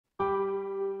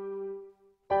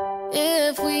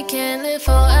If we can't live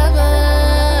forever,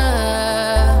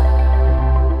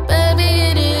 baby,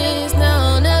 it is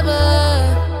now or never.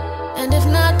 And if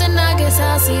not, then I guess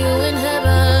I'll see you in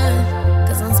heaven.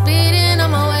 Cause I'm speeding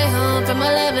on my way home from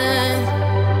 11.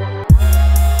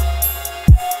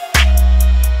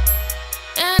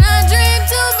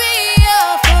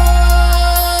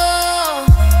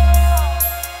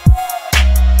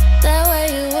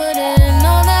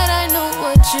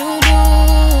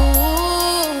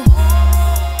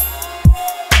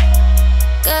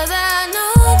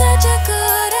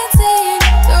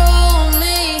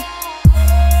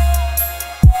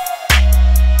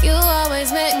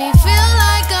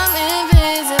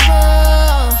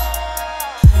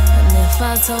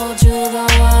 I told you the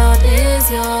world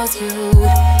is yours, you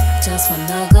just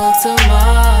wanna go to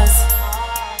Mars.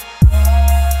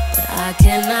 But I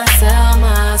cannot sell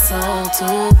my soul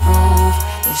to prove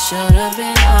it should have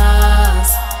been us.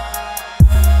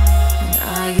 When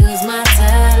I use my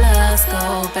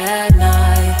telescope at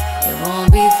night, it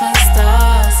won't be for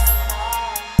stars.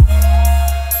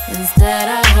 Instead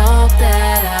I hope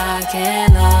that I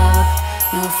can love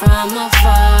you from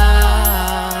afar.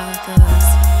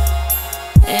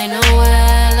 Ain't no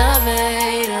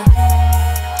elevator.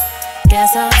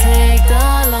 Guess I'll take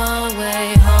the long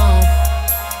way home.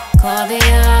 Call the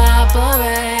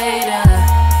operator.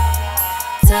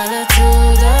 Tell her to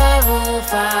the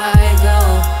roof I go.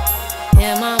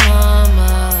 Hear my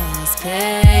mama's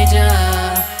pager.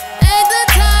 Ain't the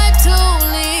type to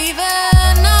leave a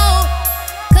note,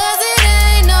 cause it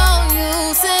ain't no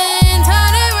use in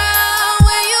turning around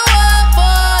when you up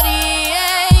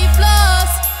 48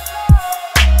 floors.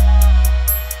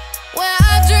 Where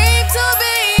I dream to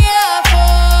be a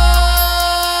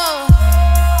fool.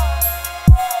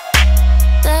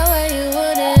 That way you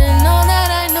wouldn't know that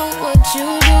I know what you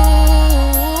do.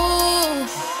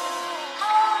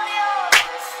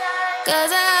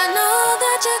 Cause I know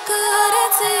that you're good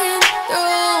at seeing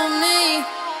through me.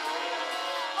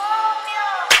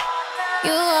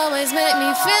 You always make me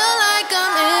feel